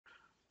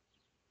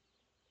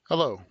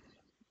Hello,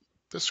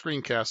 this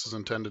screencast is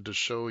intended to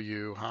show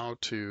you how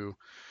to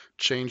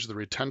change the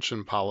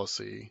retention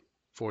policy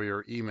for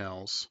your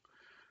emails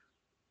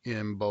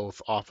in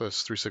both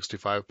Office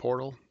 365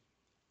 Portal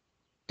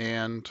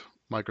and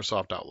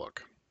Microsoft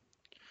Outlook.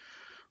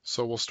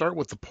 So we'll start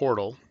with the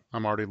portal.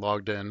 I'm already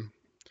logged in,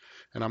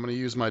 and I'm going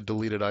to use my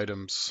deleted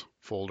items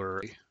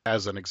folder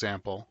as an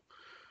example.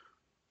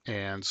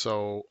 And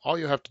so all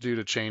you have to do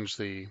to change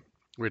the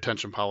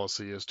retention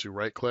policy is to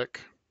right click,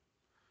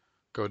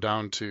 go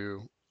down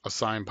to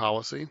Assign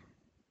Policy,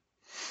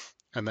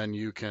 and then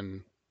you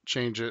can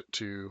change it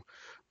to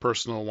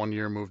personal 1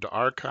 year move to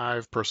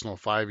archive, personal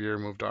 5 year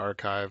move to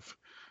archive,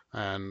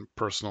 and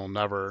personal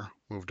never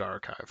move to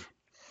archive.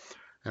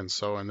 And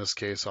so in this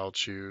case, I'll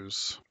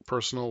choose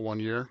personal 1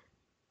 year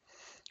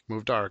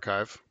move to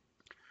archive.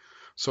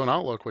 So in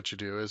Outlook, what you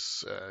do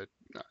is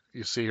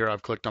you see here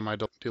I've clicked on my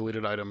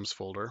deleted items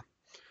folder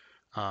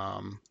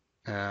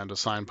and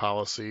assign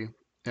policy,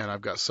 and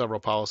I've got several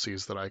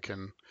policies that I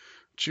can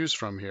choose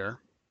from here.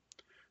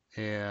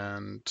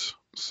 And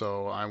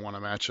so I want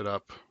to match it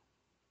up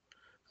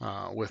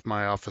with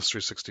my Office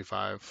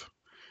 365.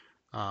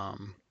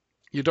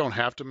 You don't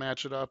have to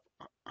match it up.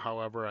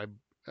 However,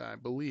 I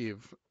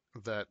believe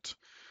that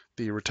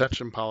the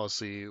retention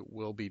policy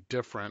will be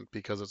different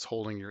because it's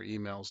holding your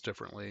emails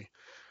differently.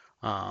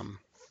 I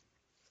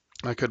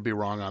could be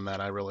wrong on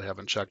that. I really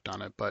haven't checked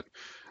on it, but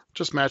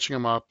just matching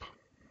them up,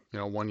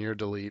 1 year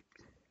delete.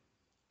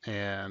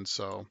 And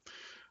so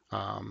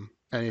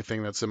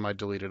anything that's in my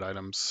deleted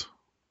items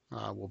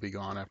will be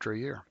gone after a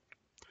year.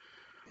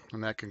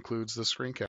 And that concludes the screencast.